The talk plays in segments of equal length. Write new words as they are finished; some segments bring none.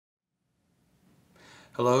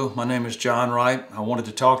Hello, my name is John Wright. I wanted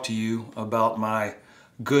to talk to you about my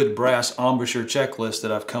good brass embouchure checklist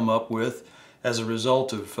that I've come up with as a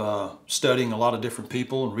result of studying a lot of different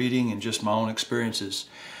people and reading and just my own experiences.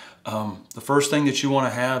 The first thing that you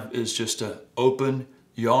want to have is just an open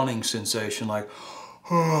yawning sensation, like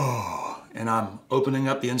and I'm opening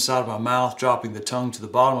up the inside of my mouth, dropping the tongue to the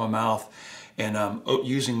bottom of my mouth, and I'm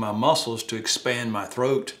using my muscles to expand my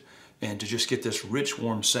throat and to just get this rich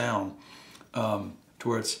warm sound to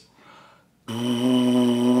where it's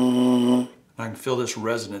I can feel this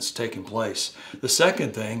resonance taking place. The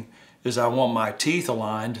second thing is I want my teeth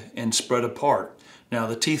aligned and spread apart. Now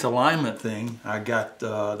the teeth alignment thing, I got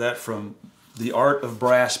that from The Art of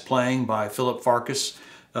Brass Playing by Philip Farkas.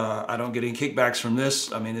 I don't get any kickbacks from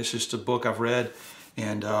this. I mean, it's just a book I've read,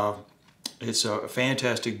 and it's a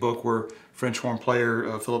fantastic book where French horn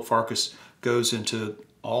player Philip Farkas goes into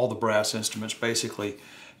all the brass instruments basically,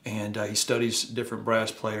 and he studies different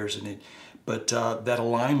brass players. But that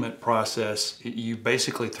alignment process, you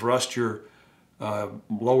basically thrust your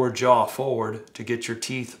lower jaw forward to get your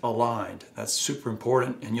teeth aligned. That's super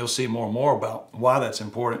important, and you'll see more and more about why that's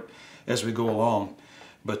important as we go along.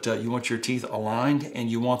 But you want your teeth aligned and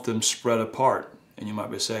you want them spread apart. And you might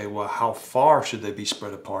be saying, well, how far should they be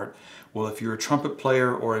spread apart? Well, if you're a trumpet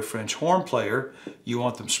player or a French horn player, you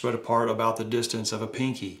want them spread apart about the distance of a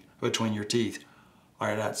pinky between your teeth. All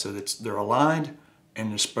right, so they're aligned and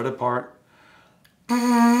they're spread apart.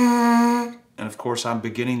 And of course, I'm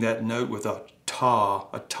beginning that note with a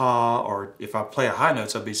ta, or if I play a high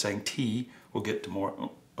notes, I'd be saying T. We'll get to more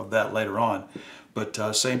of that later on. But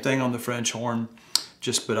same thing on the French horn,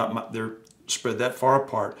 just they're spread that far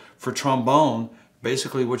apart. For trombone,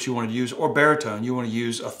 basically what you want to use, or baritone, you want to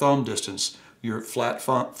use a thumb distance, your flat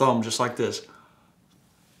thumb just like this,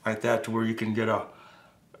 like that, to where you can get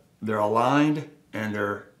they're aligned and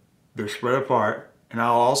they're spread apart. And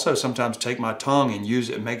I'll also sometimes take my tongue and use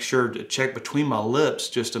it and make sure to check between my lips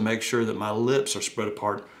just to make sure that my lips are spread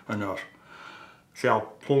apart enough. See,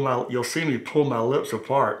 you'll see me pull my lips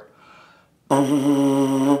apart.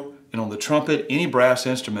 And on the trumpet, any brass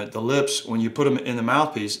instrument, the lips, when you put them in the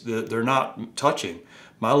mouthpiece, they're not touching.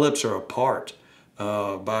 My lips are apart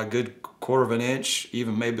by a good quarter of an inch,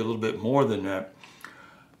 even maybe a little bit more than that.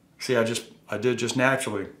 See, I did just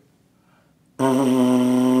naturally.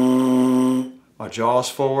 My jaw's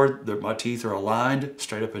forward, my teeth are aligned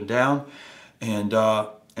straight up and down, and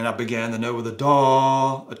I began the note with a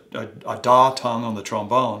da tongue on the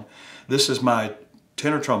trombone. This is my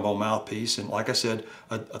tenor trombone mouthpiece, and like I said,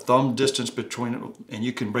 a thumb distance between it, and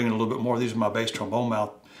you can bring in a little bit more. These are my bass trombone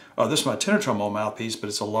mouth. This is my tenor trombone mouthpiece, but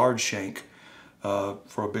it's a large shank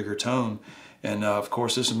for a bigger tone. And of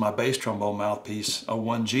course, this is my bass trombone mouthpiece, a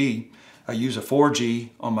 1G. I use a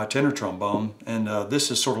 4G on my tenor trombone, and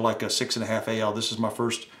this is sort of like a 6.5 AL. This is my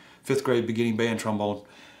first 5th grade beginning band trombone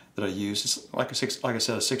that I use. It's like I said,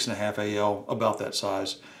 a 6.5 AL, about that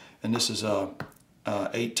size. And this is a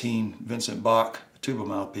 18 Vincent Bach tuba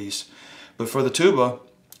mouthpiece. But for the tuba,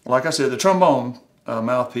 like I said, the trombone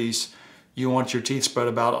mouthpiece, you want your teeth spread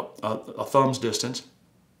about a thumb's distance,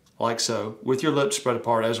 like so, with your lips spread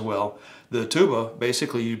apart as well. The tuba,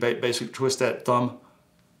 basically, you basically twist that thumb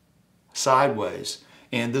sideways.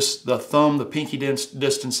 And the pinky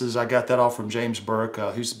distances, I got that all from James Burke,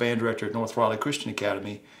 who's the band director at North Raleigh Christian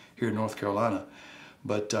Academy here in North Carolina.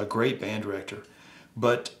 But great band director.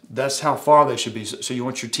 But that's how far they should be. So you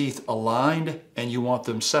want your teeth aligned and you want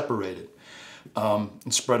them separated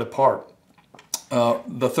and spread apart.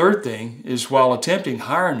 The third thing is, while attempting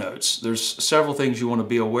higher notes, there's several things you want to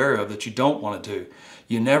be aware of that you don't want to do.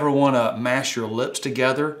 You never want to mash your lips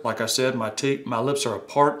together. Like I said, my lips are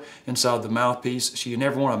apart inside the mouthpiece, so you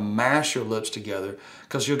never want to mash your lips together,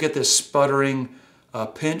 because you'll get this sputtering,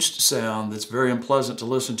 pinched sound that's very unpleasant to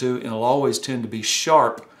listen to, and it'll always tend to be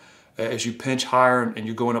sharp. As you pinch higher and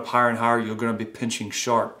you're going up higher and higher, you're going to be pinching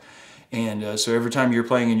sharp. And so every time you're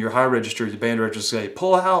playing in your high register, the band director will say,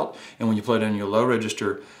 pull out. And when you play it in your low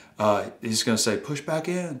register, he's going to say, push back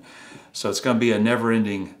in. So it's going to be a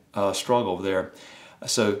never-ending struggle there.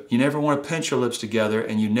 So you never want to pinch your lips together,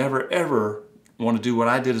 and you never ever want to do what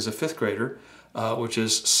I did as a 5th grader, which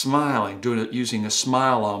is smiling, using a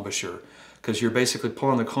smile embouchure, because you're basically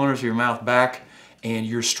pulling the corners of your mouth back, and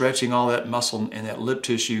you're stretching all that muscle and that lip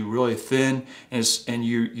tissue really thin, and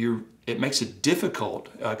it makes it difficult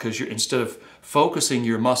because instead of focusing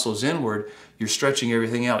your muscles inward, you're stretching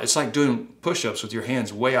everything out. It's like doing push-ups with your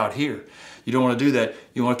hands way out here. You don't want to do that.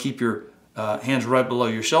 You want to keep your hands right below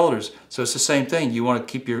your shoulders. So it's the same thing. You want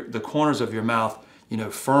to keep the corners of your mouth,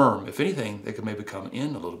 firm. If anything, they could maybe come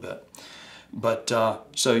in a little bit. But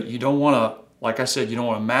so you don't want like I said, you don't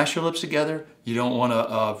want to mash your lips together. You don't want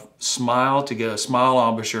to smile to get a smile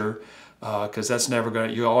embouchure, because that's never going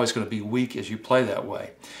to, you're always going to be weak as you play that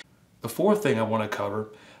way. The fourth thing I want to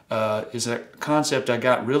cover is a concept I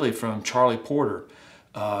got really from Charlie Porter.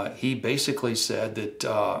 He basically said that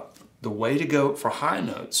the way to go for high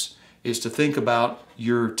notes is to think about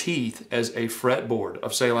your teeth as a fretboard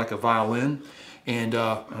of, say, like a violin. And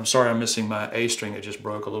I'm sorry I'm missing my A string. It just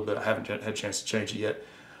broke a little bit. I haven't had a chance to change it yet.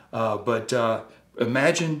 But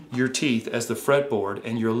imagine your teeth as the fretboard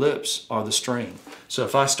and your lips are the string. So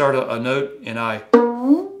if I start a note and I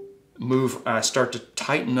move, I start to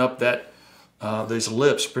tighten up that these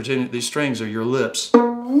lips, pretending these strings are your lips.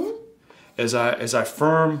 As I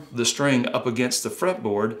firm the string up against the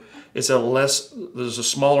fretboard, there's a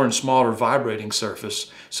smaller and smaller vibrating surface,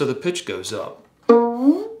 so the pitch goes up.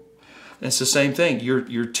 It's the same thing.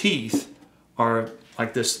 Your teeth are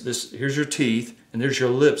like this. Here's your teeth, and there's your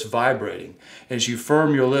lips vibrating. As you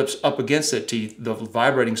firm your lips up against that teeth, the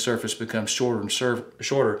vibrating surface becomes shorter and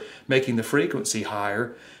shorter, making the frequency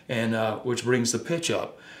higher, and which brings the pitch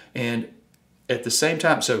up. And at the same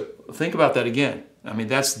time, so think about that again. I mean,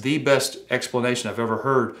 that's the best explanation I've ever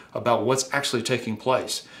heard about what's actually taking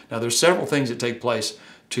place. Now, there's several things that take place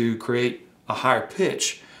to create a higher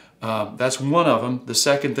pitch. That's one of them. The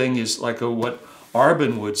second thing is like what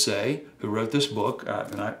Arban would say, who wrote this book.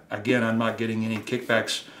 Again, I'm not getting any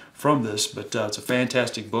kickbacks from this, but it's a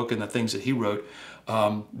fantastic book, and the things that he wrote,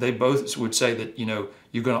 they both would say that, you know,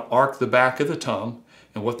 you're going to arc the back of the tongue,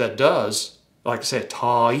 and what that does, like I said,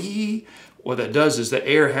 ta-yi, what that does is the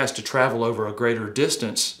air has to travel over a greater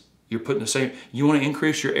distance. You're putting the same, you want to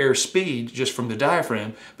increase your air speed just from the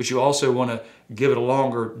diaphragm, but you also want to give it a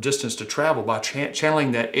longer distance to travel by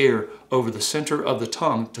channeling that air over the center of the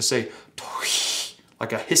tongue to say,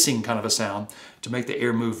 like a hissing kind of a sound, to make the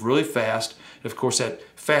air move really fast. And of course, that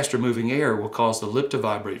faster moving air will cause the lip to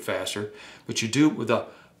vibrate faster. But you do it with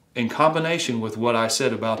in combination with what I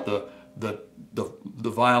said about the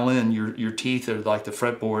violin, your teeth are like the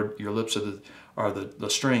fretboard, your lips are the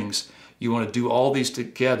strings. You want to do all these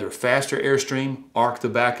together. Faster airstream, arc the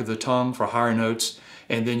back of the tongue for higher notes,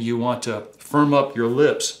 and then you want to firm up your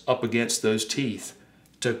lips up against those teeth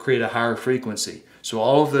to create a higher frequency. So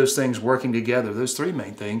all of those things working together, those three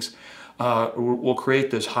main things, will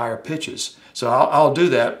create those higher pitches. So I'll do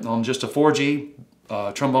that on just a 4G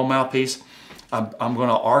trombone mouthpiece. I'm going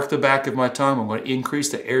to arc the back of my tongue, I'm going to increase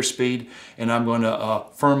the airspeed, and I'm going to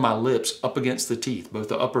firm my lips up against the teeth, both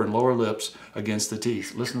the upper and lower lips against the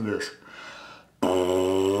teeth. Listen to this.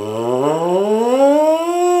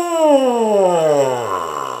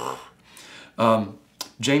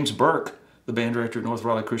 James Burke, the band director at North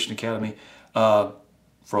Raleigh Christian Academy,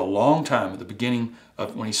 for a long time, at the beginning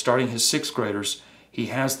of when he's starting his sixth graders, he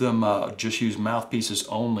has them just use mouthpieces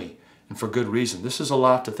only, and for good reason. This is a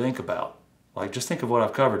lot to think about. Like, just think of what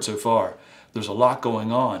I've covered so far. There's a lot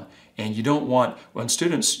going on, and you don't want, when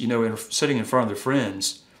students, you know, sitting in front of their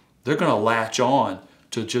friends, they're going to latch on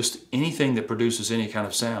to just anything that produces any kind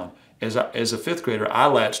of sound. As a fifth grader, I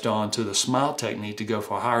latched on to the smile technique to go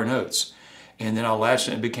for higher notes, and then I latched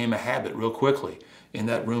and it became a habit real quickly in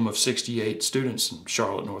that room of 68 students in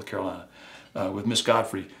Charlotte, North Carolina, with Miss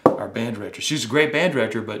Godfrey, our band director. She's a great band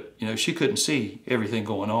director, but you know, she couldn't see everything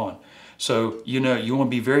going on. So, you know, you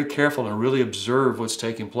want to be very careful and really observe what's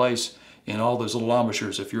taking place in all those little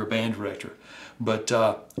embouchures if you're a band director. But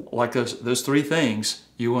like those three things,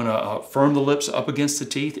 you want to firm the lips up against the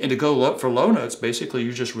teeth, and to go up for low notes, basically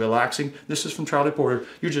you're just relaxing. This is from Charlie Porter.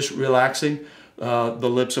 You're just relaxing the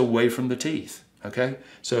lips away from the teeth. Okay?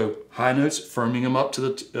 So high notes, firming them up to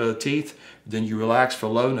the teeth, then you relax for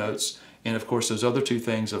low notes, and of course those other two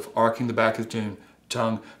things of arcing the back of the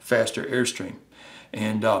tongue, faster airstream.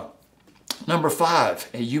 And number 5,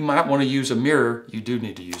 and you might want to use a mirror. You do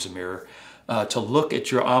need to use a mirror to look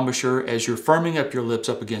at your embouchure as you're firming up your lips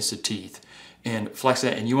up against the teeth and flex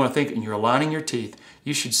that. And you want to think, and you're aligning your teeth,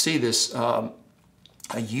 you should see this a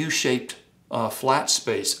U-shaped flat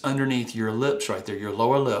space underneath your lips right there, your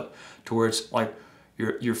lower lip, to where it's like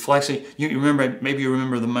you're flexing. You remember, maybe you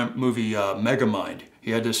remember the movie Megamind.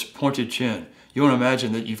 He had this pointed chin. You want to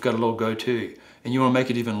imagine that you've got a little goatee, and you want to make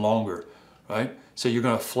it even longer, right? So you're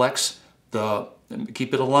going to flex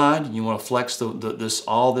keep it aligned, and you want to flex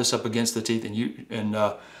all this up against the teeth, and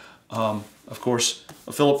of course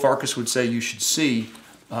Philip Farkas would say you should see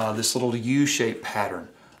this little U-shaped pattern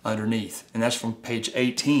underneath, and that's from page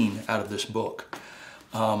 18 out of this book.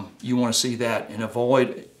 You want to see that and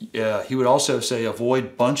avoid, he would also say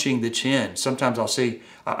avoid bunching the chin. Sometimes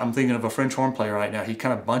I'm thinking of a French horn player right now, he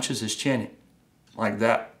kind of bunches his chin like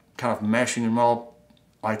that, kind of mashing them all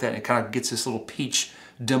like that, and it kind of gets this little peach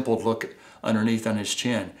dimpled look underneath on his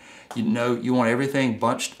chin. You know, you want everything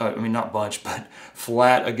bunched, I mean not bunched, but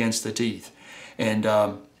flat against the teeth. And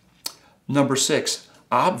number 6,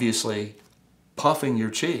 obviously, puffing your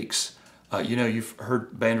cheeks. You know, you've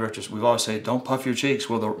heard band directors, we've always said, don't puff your cheeks.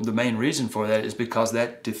 Well, the main reason for that is because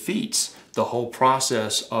that defeats the whole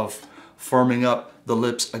process of firming up the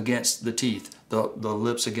lips against the teeth, the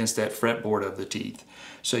lips against that fretboard of the teeth.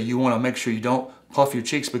 So you want to make sure you don't puff your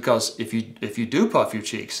cheeks, because if you do puff your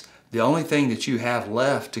cheeks, the only thing that you have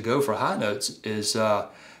left to go for high notes is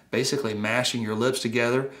basically mashing your lips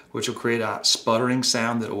together, which will create a sputtering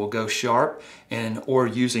sound that will go sharp, or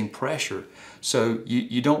using pressure. So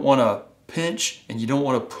you don't want to pinch and you don't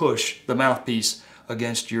want to push the mouthpiece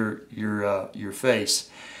against your face.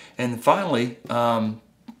 And finally,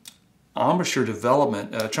 embouchure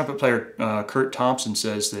development. Trumpet player Kurt Thompson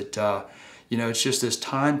says that you know, it's just this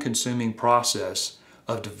time-consuming process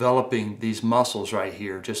of developing these muscles right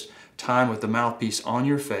here. Just time with the mouthpiece on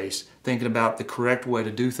your face, thinking about the correct way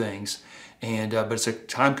to do things. And but it's a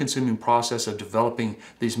time-consuming process of developing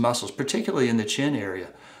these muscles, particularly in the chin area.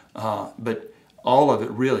 But all of it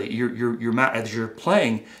really, your mouth, as you're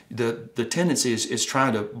playing, the tendency is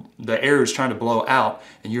the air is trying to blow out,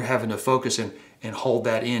 and you're having to focus and hold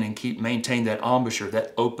that in and maintain that embouchure,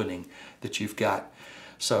 that opening that you've got.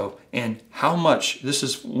 So, and how much, this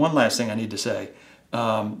is one last thing I need to say.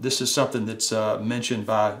 This is something that's mentioned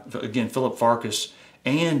by, again, Philip Farkas,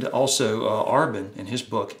 and also Arban in his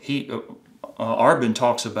book. Arban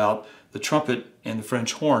talks about the trumpet and the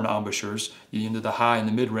French horn embouchures, into the high and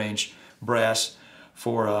the mid-range brass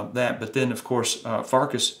for that. But then, of course,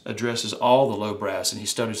 Farkas addresses all the low brass, and he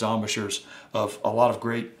studies embouchures of a lot of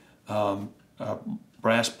great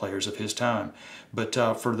brass players of his time. But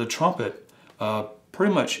for the trumpet,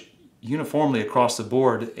 pretty much uniformly across the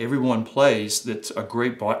board, everyone plays that's a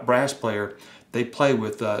great brass player. They play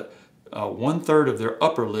with 1/3 of their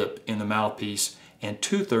upper lip in the mouthpiece and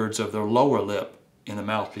 2/3 of their lower lip in the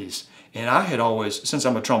mouthpiece. And I had always, since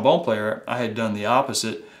I'm a trombone player, I had done the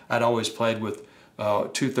opposite. I'd always played with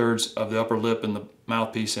 2/3 of the upper lip in the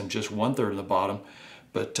mouthpiece and just 1/3 in the bottom.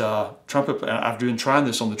 But trumpet, I've been trying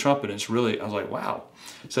this on the trumpet, and it's really, I was like, wow.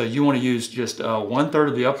 So you want to use just 1/3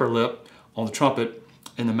 of the upper lip on the trumpet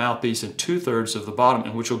in the mouthpiece and 2/3 of the bottom,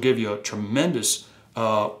 and which will give you a tremendous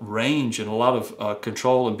range and a lot of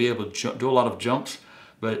control, and be able to do a lot of jumps.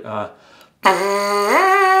 But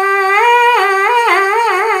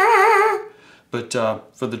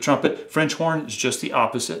for the trumpet, French horn is just the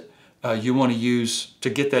opposite. You want to use, to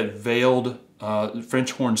get that veiled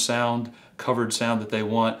French horn sound, covered sound that they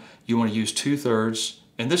want, you want to use 2/3,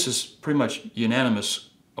 and this is pretty much unanimous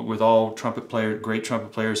with all trumpet players, great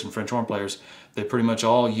trumpet players and French horn players. They pretty much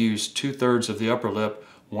all use 2/3 of the upper lip,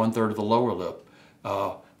 1/3 of the lower lip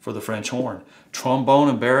for the French horn. Trombone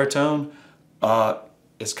and baritone,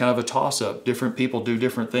 it's kind of a toss-up. Different people do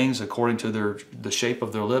different things according to the shape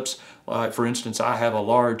of their lips. For instance, I have a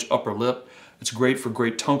large upper lip. It's great for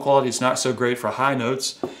great tone quality. It's not so great for high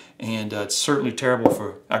notes, and it's certainly terrible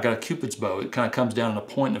for, I got a Cupid's bow. It kind of comes down in a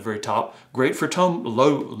point in the very top. Great for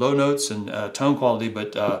low notes and tone quality,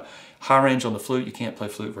 but high range on the flute, you can't play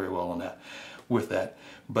flute very well on that. With that.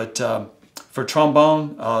 But for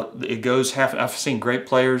trombone, it goes half. I've seen great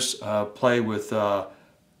players play with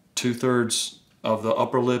 2/3 of the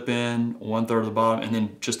upper lip in, 1/3 of the bottom, and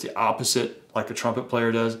then just the opposite, like a trumpet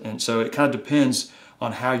player does. And so it kind of depends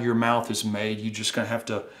on how your mouth is made. You're just going to have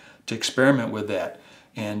to experiment with that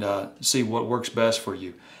and see what works best for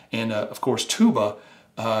you. And of course, tuba,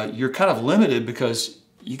 you're kind of limited because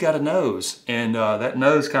you got a nose, and that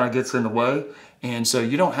nose kind of gets in the way. And so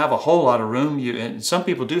you don't have a whole lot of room. And some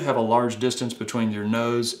people do have a large distance between your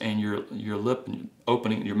nose and your lip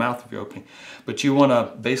opening, your mouth opening. But you want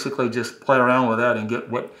to basically just play around with that and get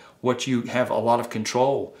what you have a lot of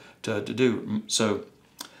control to do. So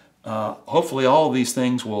hopefully all of these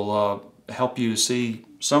things will help you to see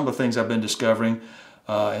some of the things I've been discovering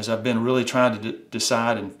as I've been really trying to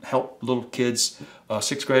decide and help little kids,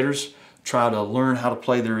 6th graders, try to learn how to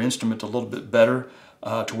play their instrument a little bit better.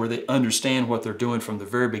 To where they understand what they're doing from the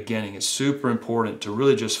very beginning. It's super important to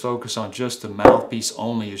really just focus on just the mouthpiece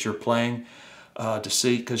only as you're playing to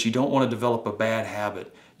see, because you don't want to develop a bad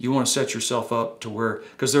habit. You want to set yourself up to where,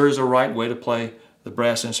 because there is a right way to play the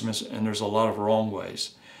brass instruments and there's a lot of wrong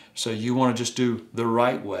ways. So you want to just do the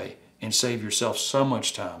right way and save yourself so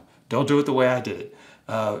much time. Don't do it the way I did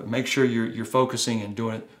it. Make sure you're focusing and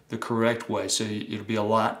doing it the correct way, so it'll be a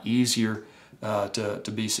lot easier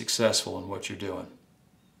to be successful in what you're doing.